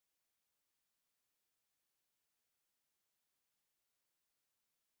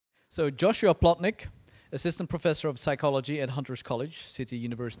So Joshua Plotnik, Assistant Professor of Psychology at Hunter's College, City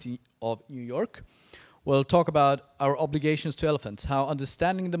University of New York, will talk about our obligations to elephants, how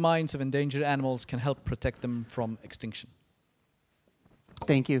understanding the minds of endangered animals can help protect them from extinction.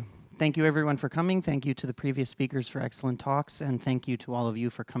 Thank you. Thank you everyone for coming. Thank you to the previous speakers for excellent talks, and thank you to all of you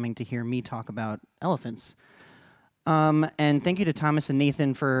for coming to hear me talk about elephants. And thank you to Thomas and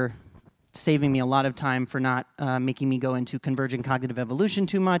Nathan for saving me a lot of time for not making me go into convergent cognitive evolution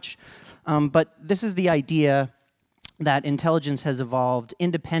too much. But this is the idea that intelligence has evolved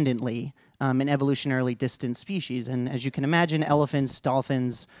independently in evolutionarily distant species. And as you can imagine, elephants,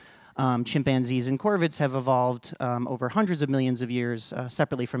 dolphins, chimpanzees, and corvids have evolved over hundreds of millions of years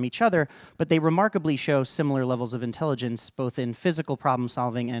separately from each other, but they remarkably show similar levels of intelligence, both in physical problem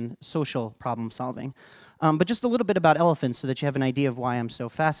solving and social problem solving. But just a little bit about elephants so that you have an idea of why I'm so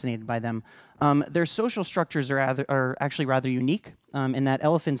fascinated by them. Their social structures are actually rather unique in that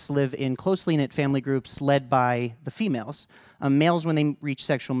elephants live in closely knit family groups led by the females. Males, when they reach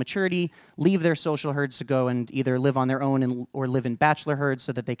sexual maturity, leave their social herds to go and either live on their own or live in bachelor herds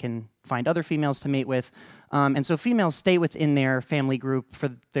so that they can find other females to mate with. And so females stay within their family group for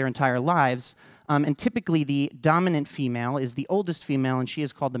their entire lives. And typically the dominant female is the oldest female, and she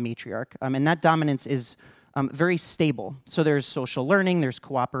is called the matriarch. And that dominance is very stable. So there's social learning, there's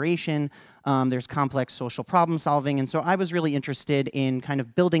cooperation, there's complex social problem solving. And so I was really interested in kind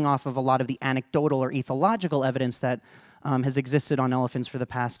of building off of a lot of the anecdotal or ethological evidence that has existed on elephants for the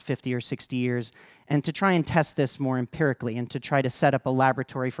past 50 or 60 years, and to try and test this more empirically and to try to set up a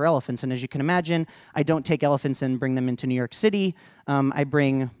laboratory for elephants. And as you can imagine, I don't take elephants and bring them into New York City. I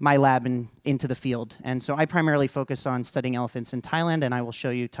bring my lab into the field. And so I primarily focus on studying elephants in Thailand, and I will show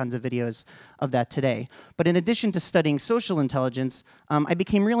you tons of videos of that today. But in addition to studying social intelligence, I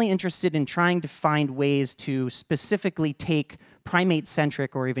became really interested in trying to find ways to specifically take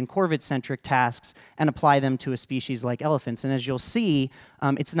primate-centric or even corvid-centric tasks and apply them to a species like elephants. And as you'll see,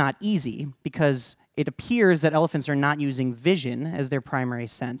 it's not easy because it appears that elephants are not using vision as their primary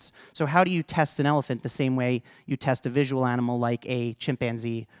sense. So how do you test an elephant the same way you test a visual animal like a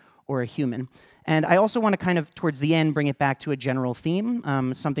chimpanzee or a human? And I also want to kind of, towards the end, bring it back to a general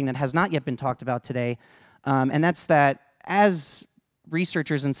theme, something that has not yet been talked about today, and that's that as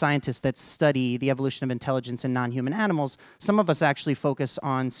researchers and scientists that study the evolution of intelligence in non-human animals, some of us actually focus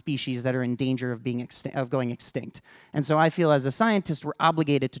on species that are in danger of going extinct. And so I feel as a scientist, we're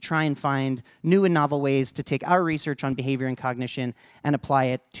obligated to try and find new and novel ways to take our research on behavior and cognition and apply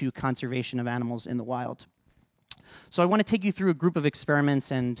it to conservation of animals in the wild. So I want to take you through a group of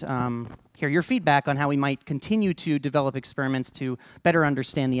experiments and hear your feedback on how we might continue to develop experiments to better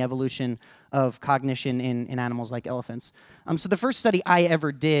understand the evolution of cognition in animals like elephants. So the first study I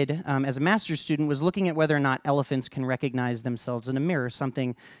ever did as a master's student was looking at whether or not elephants can recognize themselves in a mirror,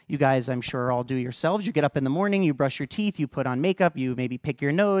 something you guys, I'm sure, all do yourselves. You get up in the morning, you brush your teeth, you put on makeup, you maybe pick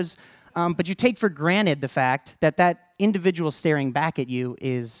your nose, but you take for granted the fact that that individual staring back at you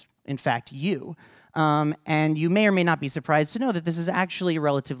is, in fact, you. And you may or may not be surprised to know that this is actually a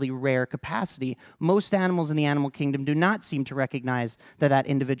relatively rare capacity. Most animals in the animal kingdom do not seem to recognize that that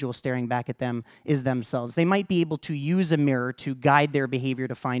individual staring back at them is themselves. They might be able to use a mirror to guide their behavior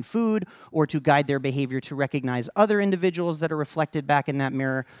to find food or to guide their behavior to recognize other individuals that are reflected back in that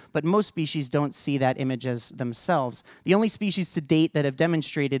mirror, but most species don't see that image as themselves. The only species to date that have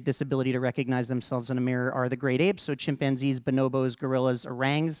demonstrated this ability to recognize themselves in a mirror are the great apes, so chimpanzees, bonobos, gorillas,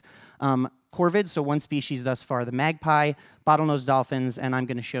 orangs, corvids, so one species thus far, the magpie, bottlenose dolphins, and I'm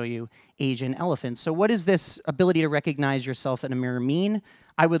going to show you Asian elephants. So what does this ability to recognize yourself in a mirror mean?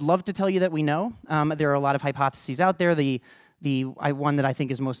 I would love to tell you that we know. There are a lot of hypotheses out there. The one that I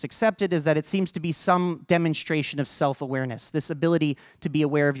think is most accepted is that it seems to be some demonstration of self-awareness, this ability to be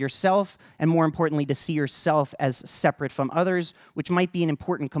aware of yourself, and more importantly, to see yourself as separate from others, which might be an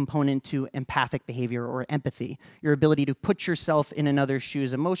important component to empathic behavior or empathy, your ability to put yourself in another's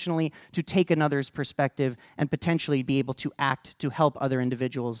shoes emotionally, to take another's perspective, and potentially be able to act to help other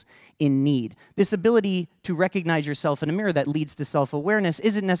individuals in need. This ability to recognize yourself in a mirror that leads to self-awareness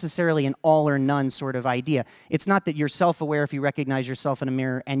isn't necessarily an all or none sort of idea. It's not that you're self-aware if you recognize yourself in a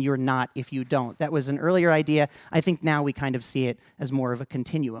mirror and you're not if you don't. That was an earlier idea. I think now we kind of see it as more of a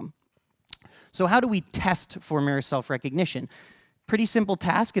continuum. So how do we test for mirror self-recognition? Pretty simple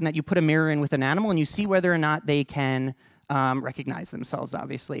task in that you put a mirror in with an animal and you see whether or not they can recognize themselves,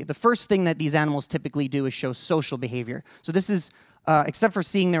 obviously. The first thing that these animals typically do is show social behavior. So this is, except for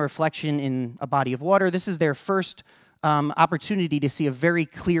seeing their reflection in a body of water, this is their first opportunity to see a very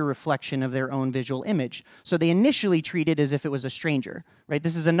clear reflection of their own visual image. So they initially treat it as if it was a stranger, right?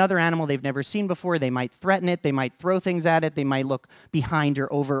 This is another animal they've never seen before. They might threaten it. They might throw things at it. They might look behind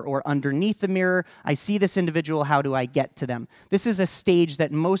or over or underneath the mirror. I see this individual. How do I get to them? This is a stage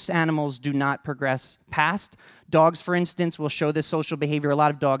that most animals do not progress past. Dogs, for instance, will show this social behavior. A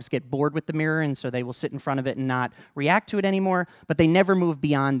lot of dogs get bored with the mirror, and so they will sit in front of it and not react to it anymore, but they never move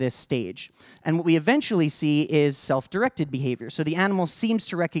beyond this stage. And what we eventually see is self-directed behavior. So the animal seems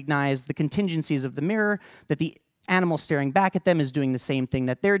to recognize the contingencies of the mirror, that the animal staring back at them is doing the same thing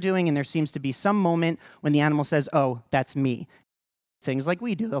that they're doing, and there seems to be some moment when the animal says, oh, that's me. Things like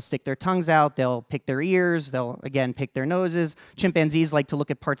we do. They'll stick their tongues out, they'll pick their ears, they'll, again, pick their noses. Chimpanzees like to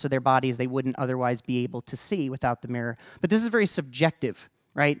look at parts of their bodies they wouldn't otherwise be able to see without the mirror. But this is very subjective,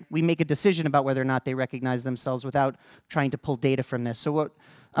 right? We make a decision about whether or not they recognize themselves without trying to pull data from this. So what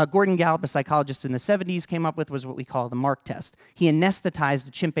Gordon Gallup, a psychologist in the 70s, came up with was what we call the mark test. He anesthetized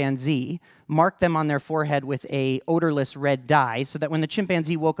the chimpanzee, marked them on their forehead with a odorless red dye, so that when the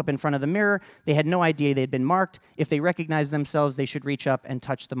chimpanzee woke up in front of the mirror, they had no idea they'd been marked. If they recognize themselves, they should reach up and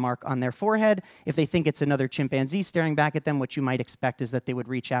touch the mark on their forehead. If they think it's another chimpanzee staring back at them, what you might expect is that they would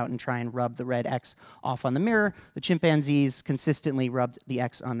reach out and try and rub the red X off on the mirror. The chimpanzees consistently rubbed the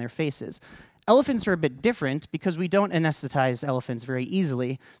X on their faces. Elephants are a bit different because we don't anesthetize elephants very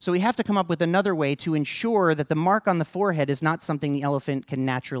easily, so we have to come up with another way to ensure that the mark on the forehead is not something the elephant can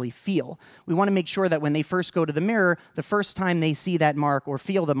naturally feel. We want to make sure that when they first go to the mirror, the first time they see that mark or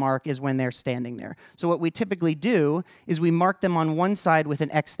feel the mark is when they're standing there. So what we typically do is we mark them on one side with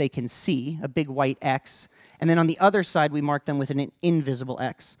an X they can see, a big white X, and then on the other side we mark them with an invisible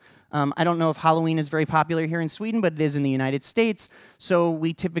X. I don't know if Halloween is very popular here in Sweden, but it is in the United States, so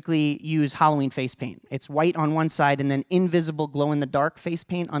we typically use Halloween face paint. It's white on one side and then invisible glow-in-the-dark face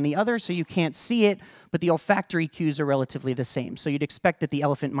paint on the other, so you can't see it, but the olfactory cues are relatively the same. So you'd expect that the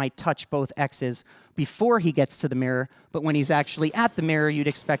elephant might touch both X's before he gets to the mirror, but when he's actually at the mirror, you'd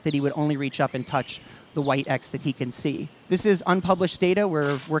expect that he would only reach up and touch the white X that he can see. This is unpublished data.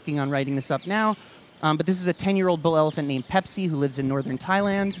 We're working on writing this up now, but this is a 10-year-old bull elephant named Pepsi who lives in northern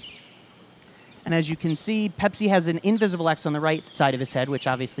Thailand. And as you can see, Pepsi has an invisible X on the right side of his head, which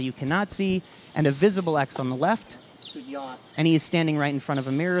obviously you cannot see, and a visible X on the left. And he is standing right in front of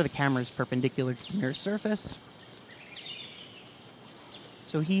a mirror. The camera is perpendicular to the mirror surface.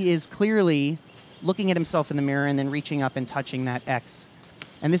 So he is clearly looking at himself in the mirror and then reaching up and touching that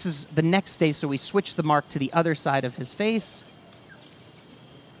X. And this is the next stage, so we switch the mark to the other side of his face.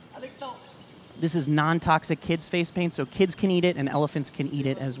 This is non-toxic kids face paint, so kids can eat it and elephants can eat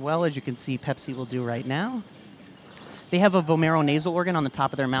it as well, as you can see Pepsi will do right now. They have a vomeronasal organ on the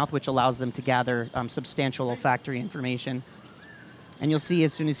top of their mouth, which allows them to gather substantial olfactory information. And you'll see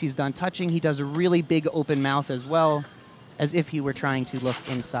as soon as he's done touching, he does a really big open mouth as well, as if he were trying to look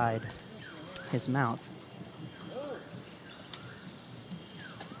inside his mouth.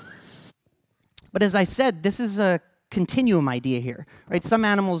 But as I said, this is a continuum idea here, right? Some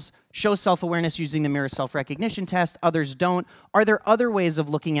animals show self-awareness using the mirror self-recognition test, others don't. Are there other ways of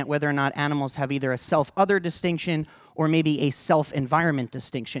looking at whether or not animals have either a self-other distinction or maybe a self-environment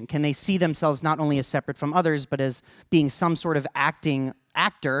distinction? Can they see themselves not only as separate from others, but as being some sort of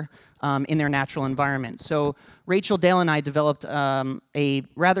actor in their natural environment? So Rachel Dale and I developed a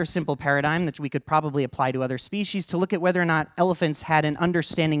rather simple paradigm that we could probably apply to other species to look at whether or not elephants had an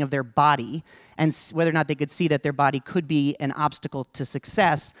understanding of their body and whether or not they could see that their body could be an obstacle to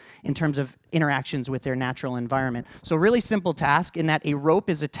success in terms of interactions with their natural environment. So a really simple task in that a rope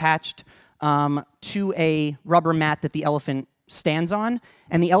is attached to a rubber mat that the elephant stands on,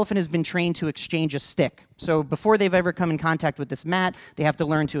 and the elephant has been trained to exchange a stick. So before they've ever come in contact with this mat, they have to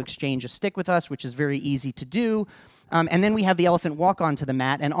learn to exchange a stick with us, which is very easy to do. And then we have the elephant walk onto the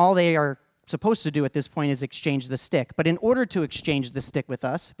mat, and all they are supposed to do at this point is exchange the stick. But in order to exchange the stick with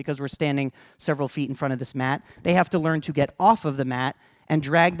us, because we're standing several feet in front of this mat, they have to learn to get off of the mat and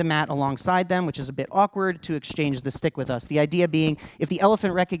drag the mat alongside them, which is a bit awkward, to exchange the stick with us. The idea being, if the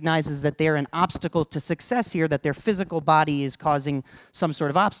elephant recognizes that they're an obstacle to success here, that their physical body is causing some sort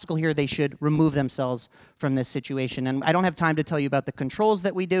of obstacle here, they should remove themselves from this situation. And I don't have time to tell you about the controls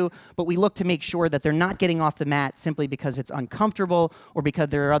that we do, but we look to make sure that they're not getting off the mat simply because it's uncomfortable or because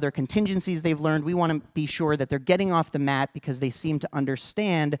there are other contingencies they've learned. We want to be sure that they're getting off the mat because they seem to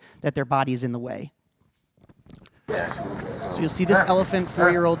understand that their body's in the way. So you'll see this elephant,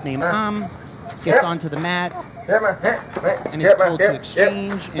 4-year-old named gets onto the mat and is told to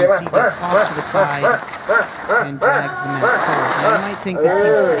exchange, and see gets off to the side and drags the mat forward. Now you might think this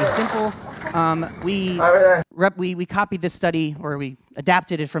seems pretty simple. We copied this study, or we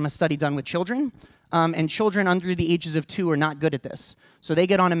adapted it from a study done with children. and children under the ages of 2 are not good at this. So they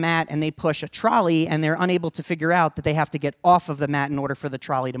get on a mat and they push a trolley, and they're unable to figure out that they have to get off of the mat in order for the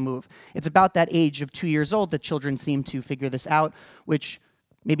trolley to move. It's about that age of 2 years old that children seem to figure this out, which,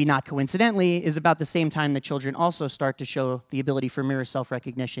 maybe not coincidentally, is about the same time that children also start to show the ability for mirror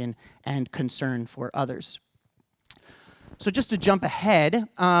self-recognition and concern for others. So just to jump ahead,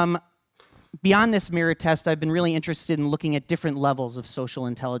 beyond this mirror test, I've been really interested in looking at different levels of social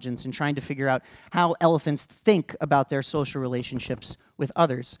intelligence and trying to figure out how elephants think about their social relationships with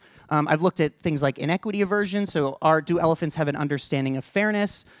others. I've looked at things like inequity aversion, so do elephants have an understanding of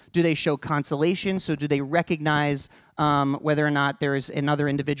fairness? Do they show consolation? So do they recognize whether or not there is another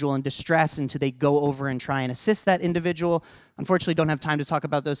individual in distress, and do they go over and try and assist that individual? Unfortunately, don't have time to talk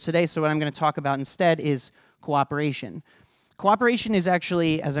about those today, so what I'm going to talk about instead is cooperation. Cooperation is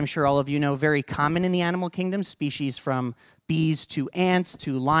actually, as I'm sure all of you know, very common in the animal kingdom. Species from bees to ants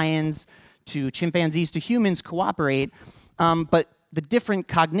to lions to chimpanzees to humans cooperate, but the different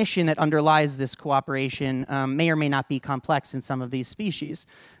cognition that underlies this cooperation may or may not be complex in some of these species.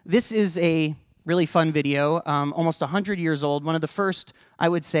 This is a really fun video, almost 100 years old, one of the first, I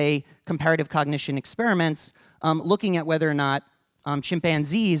would say, comparative cognition experiments looking at whether or not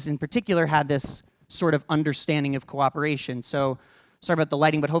chimpanzees in particular had this sort of understanding of cooperation. So, sorry about the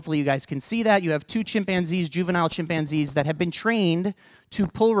lighting, but hopefully you guys can see that. You have 2 chimpanzees, juvenile chimpanzees, that have been trained to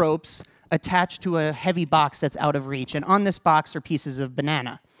pull ropes attached to a heavy box that's out of reach. And on this box are pieces of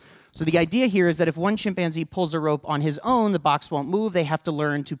banana. So the idea here is that if one chimpanzee pulls a rope on his own, the box won't move. They have to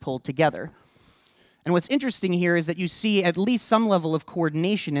learn to pull together. And what's interesting here is that you see at least some level of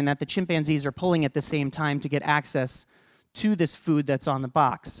coordination in that the chimpanzees are pulling at the same time to get access to this food that's on the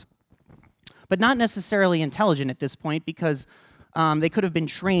box. But not necessarily intelligent at this point, because they could have been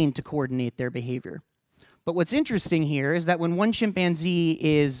trained to coordinate their behavior. But what's interesting here is that when one chimpanzee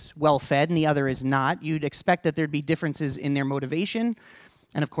is well-fed and the other is not, you'd expect that there'd be differences in their motivation,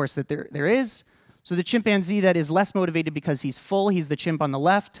 and of course that there is. So the chimpanzee that is less motivated because he's full, he's the chimp on the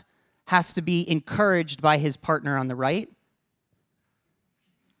left, has to be encouraged by his partner on the right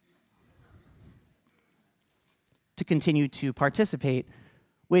to continue to participate,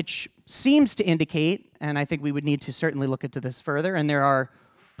 which seems to indicate, and I think we would need to certainly look into this further, and there are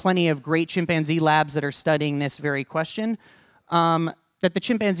plenty of great chimpanzee labs that are studying this very question, that the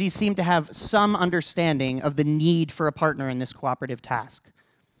chimpanzees seem to have some understanding of the need for a partner in this cooperative task.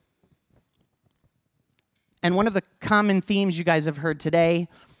 And one of the common themes you guys have heard today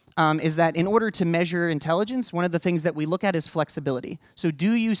is that in order to measure intelligence, one of the things that we look at is flexibility. So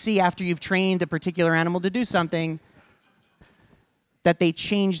do you see, after you've trained a particular animal to do something, that they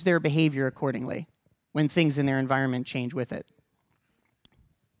change their behavior accordingly when things in their environment change with it?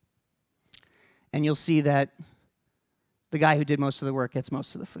 And you'll see that the guy who did most of the work gets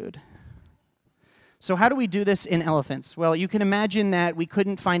most of the food. So how do we do this in elephants? Well, you can imagine that we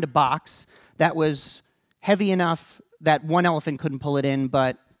couldn't find a box that was heavy enough that one elephant couldn't pull it in,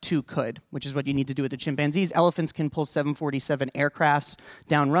 but 2 could, which is what you need to do with the chimpanzees. Elephants can pull 747 aircrafts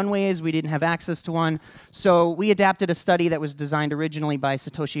down runways. We didn't have access to one. So we adapted a study that was designed originally by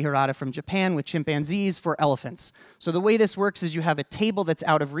Satoshi Hirata from Japan with chimpanzees for elephants. So the way this works is you have a table that's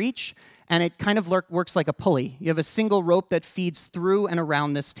out of reach, and it kind of works like a pulley. You have a single rope that feeds through and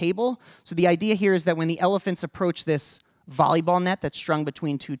around this table. So the idea here is that when the elephants approach this volleyball net that's strung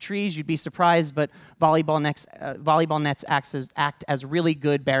between 2 trees, you'd be surprised, but volleyball nets act as really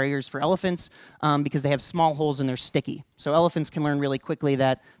good barriers for elephants because they have small holes and they're sticky. So elephants can learn really quickly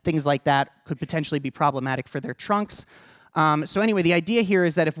that things like that could potentially be problematic for their trunks. So anyway, the idea here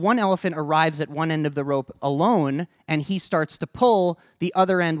is that if one elephant arrives at one end of the rope alone and he starts to pull, the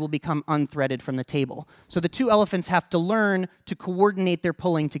other end will become unthreaded from the table. So the 2 elephants have to learn to coordinate their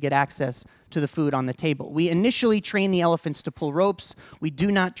pulling to get access to the food on the table. We initially train the elephants to pull ropes. We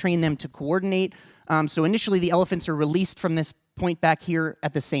do not train them to coordinate. So initially the elephants are released from this point back here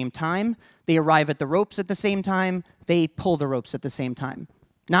at the same time. They arrive at the ropes at the same time. They pull the ropes at the same time.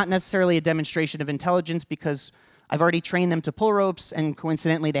 Not necessarily a demonstration of intelligence, because I've already trained them to pull ropes, and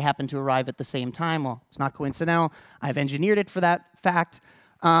coincidentally they happen to arrive at the same time. Well, it's not coincidental. I've engineered it for that fact.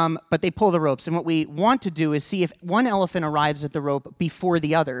 But they pull the ropes. And what we want to do is see if one elephant arrives at the rope before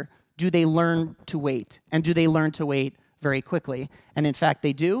the other, do they learn to wait? And do they learn to wait very quickly? And in fact,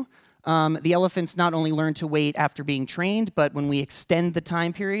 they do. The elephants not only learn to wait after being trained, but when we extend the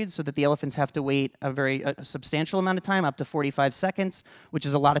time period so that the elephants have to wait a substantial amount of time, up to 45 seconds, which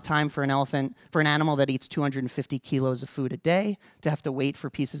is a lot of time for an animal that eats 250 kilos of food a day, to have to wait for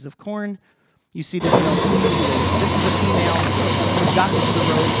pieces of corn. You see that the elephant is this is a female who's gotten to the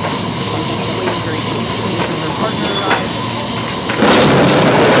rope. She's waiting very patiently until her partner arrives.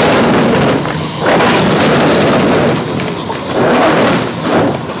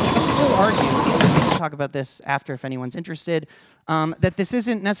 about this after if anyone's interested, that this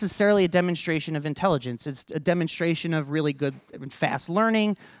isn't necessarily a demonstration of intelligence. It's a demonstration of really good and fast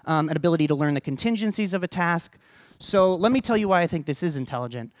learning, an ability to learn the contingencies of a task. So let me tell you why I think this is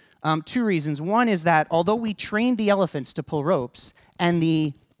intelligent. 2 reasons. One is that although we trained the elephants to pull ropes, and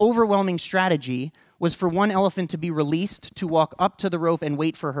the overwhelming strategy was for one elephant to be released to walk up to the rope and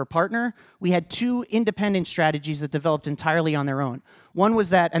wait for her partner, we had 2 independent strategies that developed entirely on their own. One was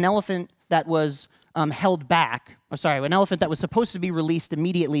that an elephant that was held back, an elephant that was supposed to be released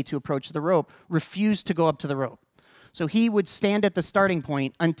immediately to approach the rope refused to go up to the rope. So he would stand at the starting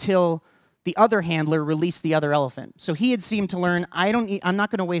point until the other handler released the other elephant. So he had seemed to learn, I'm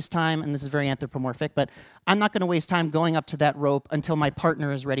not going to waste time, and this is very anthropomorphic, but I'm not going to waste time going up to that rope until my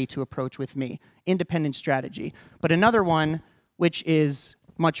partner is ready to approach with me. Independent strategy. But another one, which is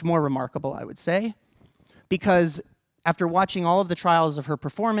much more remarkable, I would say, because after watching all of the trials of her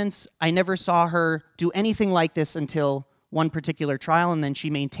performance, I never saw her do anything like this until one particular trial, and then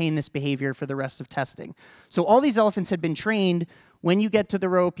she maintained this behavior for the rest of testing. So all these elephants had been trained, when you get to the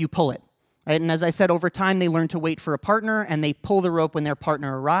rope, you pull it. Right? And as I said, over time, they learn to wait for a partner, and they pull the rope when their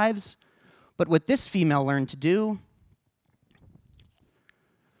partner arrives. But what this female learned to do,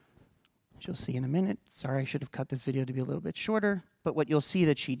 which you'll see in a minute. Sorry, I should have cut this video to be a little bit shorter. But what you'll see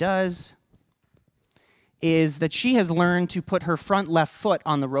that she does is that she has learned to put her front left foot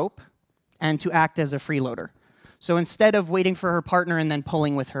on the rope and to act as a freeloader. So instead of waiting for her partner and then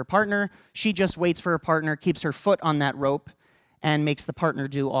pulling with her partner, she just waits for her partner, keeps her foot on that rope, and makes the partner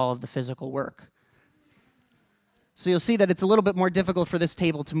do all of the physical work. So you'll see that it's a little bit more difficult for this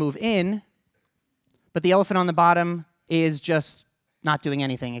table to move in, but the elephant on the bottom is just not doing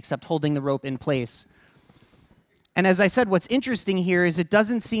anything except holding the rope in place. And as I said, what's interesting here is it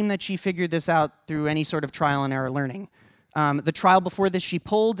doesn't seem that she figured this out through any sort of trial and error learning. The trial before this she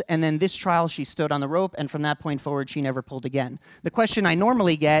pulled, and then this trial she stood on the rope, and from that point forward she never pulled again. The question I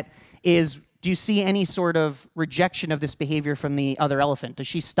normally get is, do you see any sort of rejection of this behavior from the other elephant? Does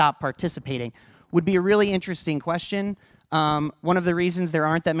she stop participating? Would be a really interesting question. One of the reasons there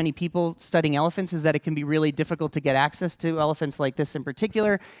aren't that many people studying elephants is that it can be really difficult to get access to elephants like this in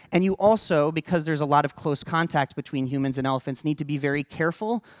particular. And you also, because there's a lot of close contact between humans and elephants, need to be very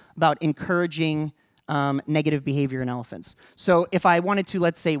careful about encouraging negative behavior in elephants. So if I wanted to,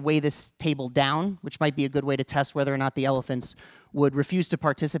 let's say, weigh this table down, which might be a good way to test whether or not the elephants would refuse to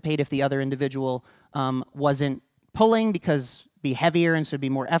participate if the other individual wasn't pulling, because it'd be heavier and so it'd be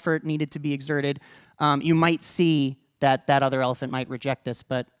more effort needed to be exerted, you might see that that other elephant might reject this,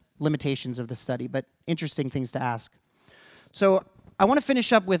 but limitations of the study, but interesting things to ask. So I want to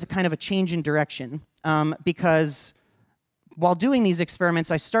finish up with kind of a change in direction, because while doing these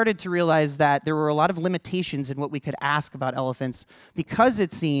experiments, I started to realize that there were a lot of limitations in what we could ask about elephants, because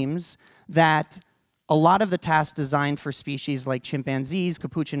it seems that a lot of the tasks designed for species like chimpanzees,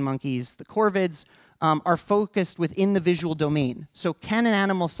 capuchin monkeys, the corvids, are focused within the visual domain. So can an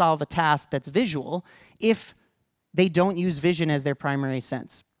animal solve a task that's visual if they don't use vision as their primary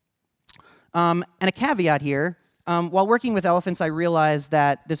sense? And a caveat here, while working with elephants, I realized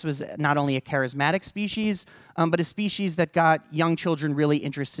that this was not only a charismatic species, but a species that got young children really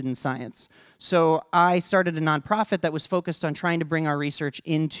interested in science. So I started a nonprofit that was focused on trying to bring our research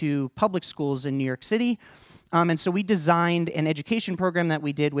into public schools in New York City. And so we designed an education program that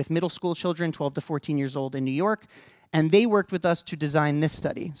we did with middle school children, 12 to 14 years old in New York, and they worked with us to design this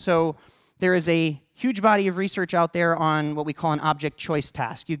study. So there is a huge body of research out there on what we call an object choice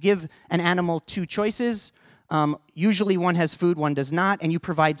task. You give an animal 2 choices. Usually one has food, one does not, and you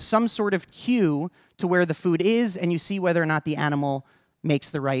provide some sort of cue to where the food is, and you see whether or not the animal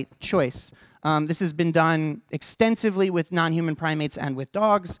makes the right choice. This has been done extensively with non-human primates and with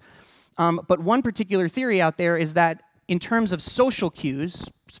dogs. But one particular theory out there is that in terms of social cues,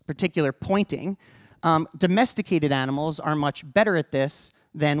 particular pointing, domesticated animals are much better at this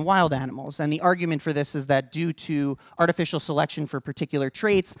than wild animals. And the argument for this is that due to artificial selection for particular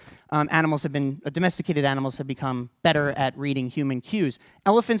traits, domesticated animals have become better at reading human cues.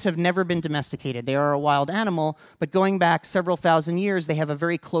 Elephants have never been domesticated. They are a wild animal, but going back several thousand years, they have a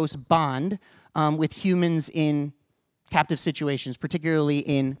very close bond with humans in captive situations, particularly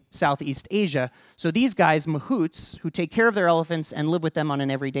in Southeast Asia. So these guys, mahouts, who take care of their elephants and live with them on an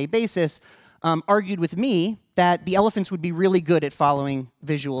everyday basis, argued with me that the elephants would be really good at following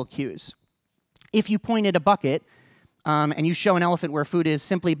visual cues. If you point at a bucket and you show an elephant where food is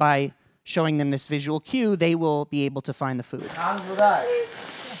simply by showing them this visual cue, they will be able to find the food.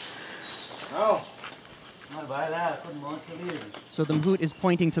 So the mahout is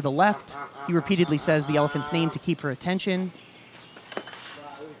pointing to the left. He repeatedly says the elephant's name to keep her attention.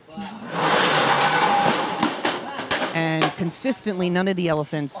 consistently, none of the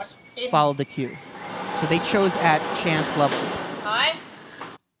elephants followed the cue. So they chose at chance levels. Hi.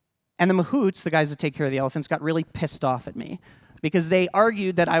 And the mahouts, the guys that take care of the elephants, got really pissed off at me because they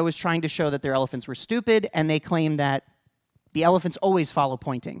argued that I was trying to show that their elephants were stupid, and they claimed that the elephants always follow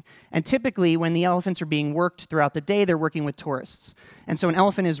pointing. And typically, when the elephants are being worked throughout the day, they're working with tourists. And so an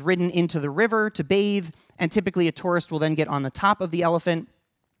elephant is ridden into the river to bathe, and typically a tourist will then get on the top of the elephant.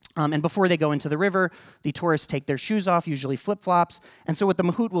 And before they go into the river, the tourists take their shoes off, usually flip-flops. And so what the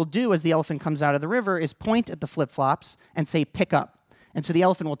mahout will do as the elephant comes out of the river is point at the flip-flops and say, pick up. And so the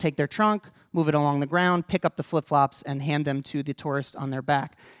elephant will take their trunk, move it along the ground, pick up the flip-flops, and hand them to the tourist on their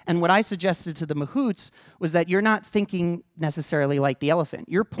back. And what I suggested to the mahouts was that you're not thinking necessarily like the elephant.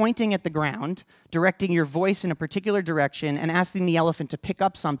 You're pointing at the ground, directing your voice in a particular direction, and asking the elephant to pick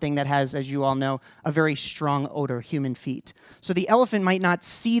up something that has, as you all know, a very strong odor, human feet. So the elephant might not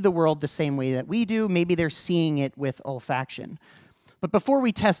see the world the same way that we do. Maybe they're seeing it with olfaction. But before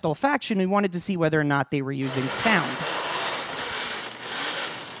we test olfaction, we wanted to see whether or not they were using sound.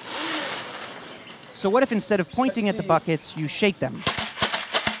 So what if instead of pointing at the buckets, you shake them?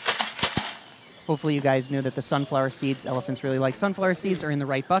 Hopefully you guys knew that the sunflower seeds, elephants really like sunflower seeds, are in the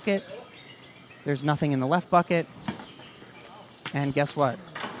right bucket. There's nothing in the left bucket. And guess what?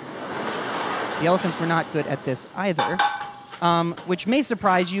 The elephants were not good at this either, which may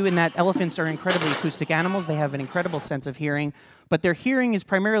surprise you in that elephants are incredibly acoustic animals. They have an incredible sense of hearing, but their hearing is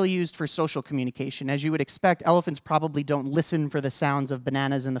primarily used for social communication. As you would expect, elephants probably don't listen for the sounds of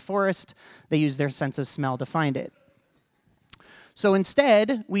bananas in the forest. They use their sense of smell to find it. So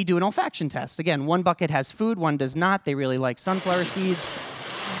instead, we do an olfaction test. Again, one bucket has food, one does not. They really like sunflower seeds.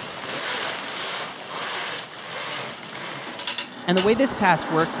 And the way this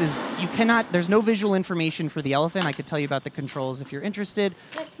task works is there's no visual information for the elephant. I could tell you about the controls if you're interested.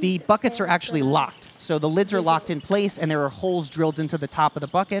 The buckets are actually locked. So the lids are locked in place, and there are holes drilled into the top of the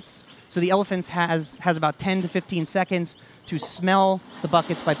buckets. So the elephant has about 10 to 15 seconds to smell the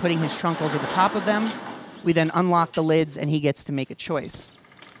buckets by putting his trunk over the top of them. We then unlock the lids, and he gets to make a choice.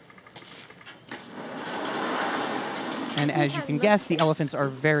 And as you can guess, the elephants are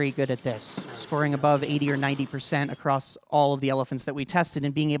very good at this, scoring above 80 or 90% across all of the elephants that we tested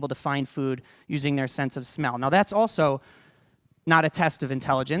and being able to find food using their sense of smell. Now, that's also not a test of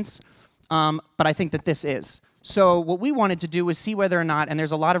intelligence, but I think that this is. So what we wanted to do was see whether or not, and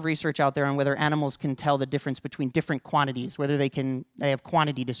there's a lot of research out there on whether animals can tell the difference between different quantities, whether they have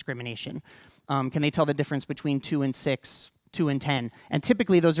quantity discrimination. Can they tell the difference between 2 and 6, 2 and 10? And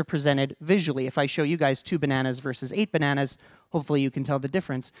typically those are presented visually. If I show you guys 2 bananas versus 8 bananas, hopefully you can tell the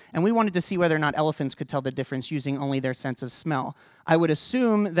difference. And we wanted to see whether or not elephants could tell the difference using only their sense of smell. I would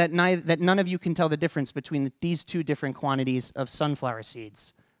assume that none of you can tell the difference between these 2 different quantities of sunflower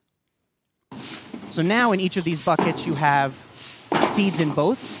seeds. So now in each of these buckets you have seeds in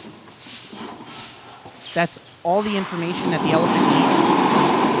both. That's all the information that the elephant needs.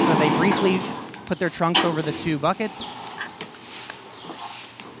 So they briefly put their trunks over the 2 buckets.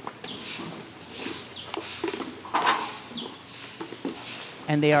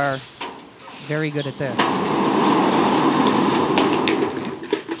 And they are very good at this.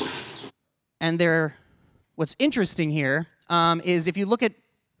 And what's interesting here is if you look at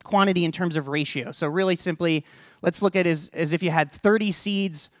quantity in terms of ratio. So really simply, let's look at it as if you had 30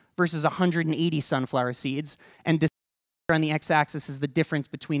 seeds versus 180 sunflower seeds. And on the x-axis is the difference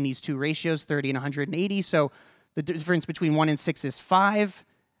between these 2 ratios, 30 and 180. So the difference between 1 and 6 is 5.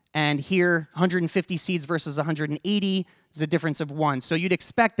 And here, 150 seeds versus 180 is a difference of 1. So you'd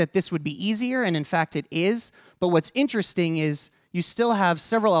expect that this would be easier, and in fact it is. But what's interesting is you still have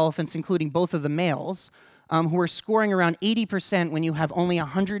several elephants, including both of the males, who are scoring around 80% when you have only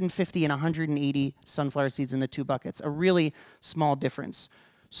 150 and 180 sunflower seeds in the 2 buckets, a really small difference.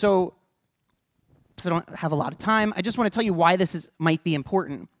 So I don't have a lot of time. I just want to tell you why this might be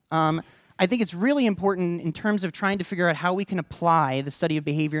important. I think it's really important in terms of trying to figure out how we can apply the study of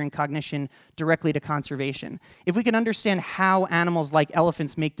behavior and cognition directly to conservation. If we can understand how animals like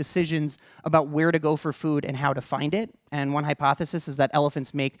elephants make decisions about where to go for food and how to find it, and one hypothesis is that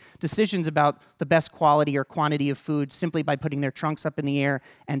elephants make decisions about the best quality or quantity of food simply by putting their trunks up in the air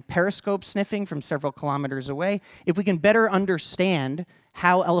and periscope sniffing from several kilometers away. If we can better understand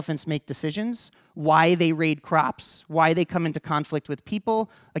how elephants make decisions, why they raid crops, why they come into conflict with people.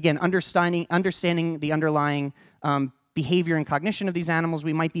 Again, understanding the underlying behavior and cognition of these animals,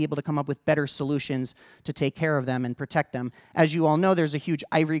 we might be able to come up with better solutions to take care of them and protect them. As you all know, there's a huge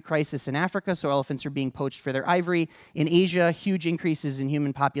ivory crisis in Africa, so elephants are being poached for their ivory. In Asia, huge increases in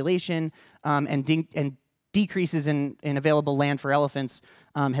human population and decreases in available land for elephants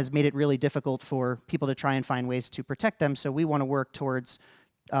has made it really difficult for people to try and find ways to protect them. So we want to work towards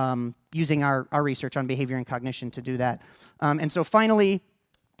using our research on behavior and cognition to do that. And so finally,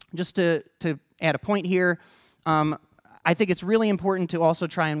 just to add a point here, I think it's really important to also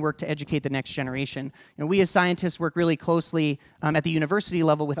try and work to educate the next generation. You know, we as scientists work really closely at the university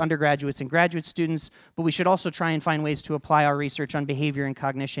level with undergraduates and graduate students, but we should also try and find ways to apply our research on behavior and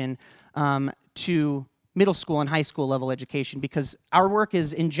cognition to middle school and high school level education, because our work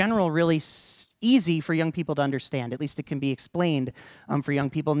is in general really easy for young people to understand. At least it can be explained for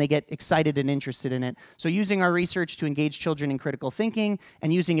young people, and they get excited and interested in it. So using our research to engage children in critical thinking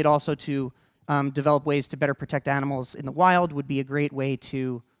and using it also to develop ways to better protect animals in the wild would be a great way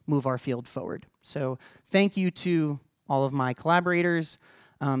to move our field forward. So thank you to all of my collaborators.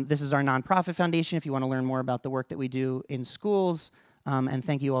 This is our nonprofit foundation if you want to learn more about the work that we do in schools. And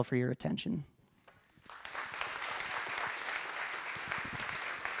thank you all for your attention.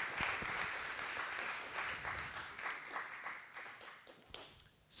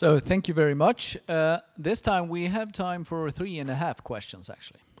 So thank you very much. This time we have time for 3.5 questions,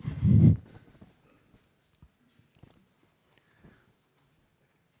 actually.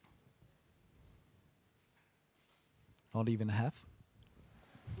 Not even half.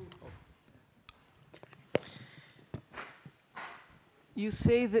 You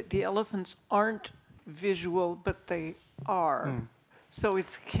say that the elephants aren't visual, but they are. So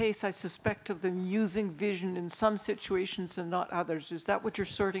it's a case, I suspect, of them using vision in some situations and not others. Is that what you're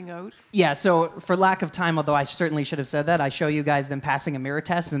sorting out? Yeah, so for lack of time, although I certainly should have said that, I show you guys them passing a mirror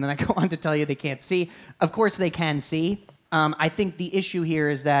test, and then I go on to tell you they can't see. Of course they can see. I think the issue here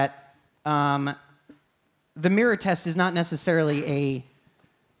is that the mirror test is not necessarily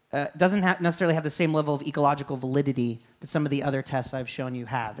doesn't necessarily have the same level of ecological validity that some of the other tests I've shown you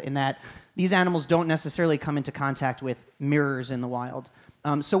have, in that these animals don't necessarily come into contact with mirrors in the wild.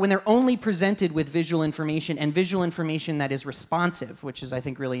 So when they're only presented with visual information, and visual information that is responsive, which is, I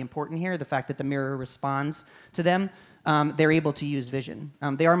think, really important here, the fact that the mirror responds to them, they're able to use vision.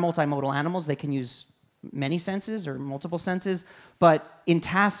 They are multimodal animals. They can use many senses or multiple senses, but in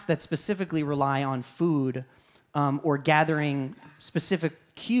tasks that specifically rely on food or gathering specific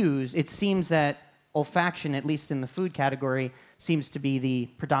cues, it seems that olfaction, at least in the food category, seems to be the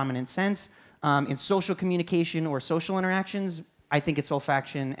predominant sense. In social communication or social interactions, I think it's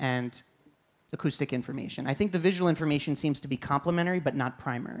olfaction and acoustic information. I think the visual information seems to be complementary but not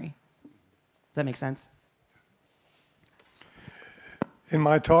primary. Does that make sense? In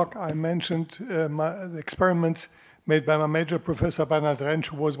my talk, I mentioned the experiments made by my major professor, Bernhard Rentsch,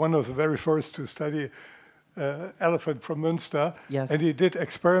 who was one of the very first to study elephant from Münster. Yes. And he did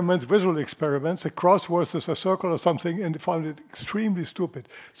experiments, visual experiments, a cross versus a circle or something, and he found it extremely stupid.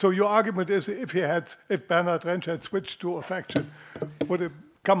 So your argument is if Bernhard Rentsch had switched to olfaction, would it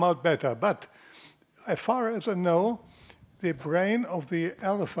come out better? But as far as I know, the brain of the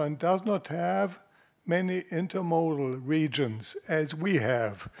elephant does not have many intermodal regions as we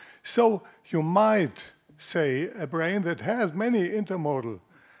have. So you might say a brain that has many intermodal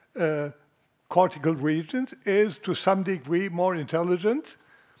cortical regions is to some degree more intelligent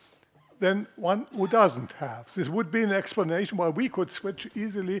than one who doesn't have. This would be an explanation why we could switch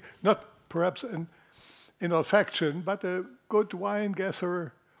easily, not perhaps in olfaction, but a good wine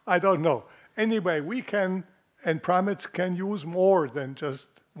guesser, I don't know. Anyway, we can, and primates can use more than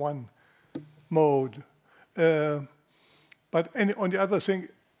just one mode. But on the other thing,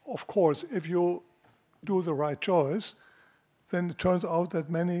 of course, if you do the right choice, then it turns out that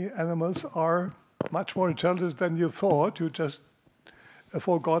many animals are much more intelligent than you thought. You just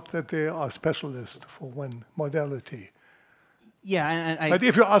forgot that they are specialists for one modality. Yeah, and but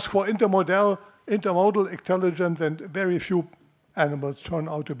if you ask for intermodal intelligence, then very few animals turn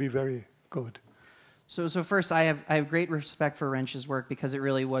out to be very good. So first, I have great respect for Rentsch's work because it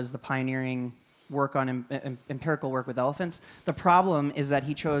really was the pioneering work on empirical work with elephants. The problem is that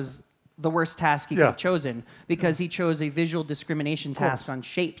he chose the worst task he could have chosen, because he chose a visual discrimination task on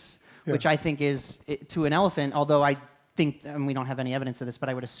shapes, which I think is, to an elephant, although I think, and we don't have any evidence of this, but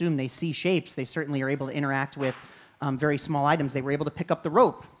I would assume they see shapes. They certainly are able to interact with very small items. They were able to pick up the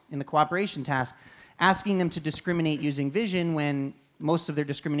rope in the cooperation task. Asking them to discriminate using vision when most of their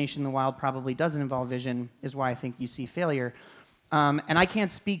discrimination in the wild probably doesn't involve vision is why I think you see failure. And I can't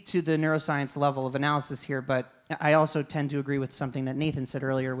speak to the neuroscience level of analysis here, but I also tend to agree with something that Nathan said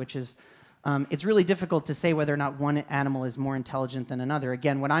earlier, which is it's really difficult to say whether or not one animal is more intelligent than another.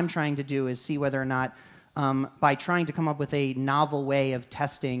 Again, what I'm trying to do is see whether or not, by trying to come up with a novel way of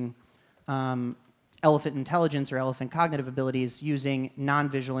testing elephant intelligence or elephant cognitive abilities using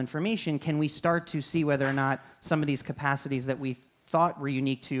non-visual information, can we start to see whether or not some of these capacities that we thought were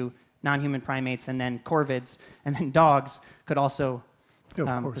unique to non-human primates, and then corvids, and then dogs could also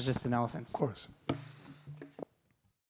Yeah, of course. persist in elephants. Of course.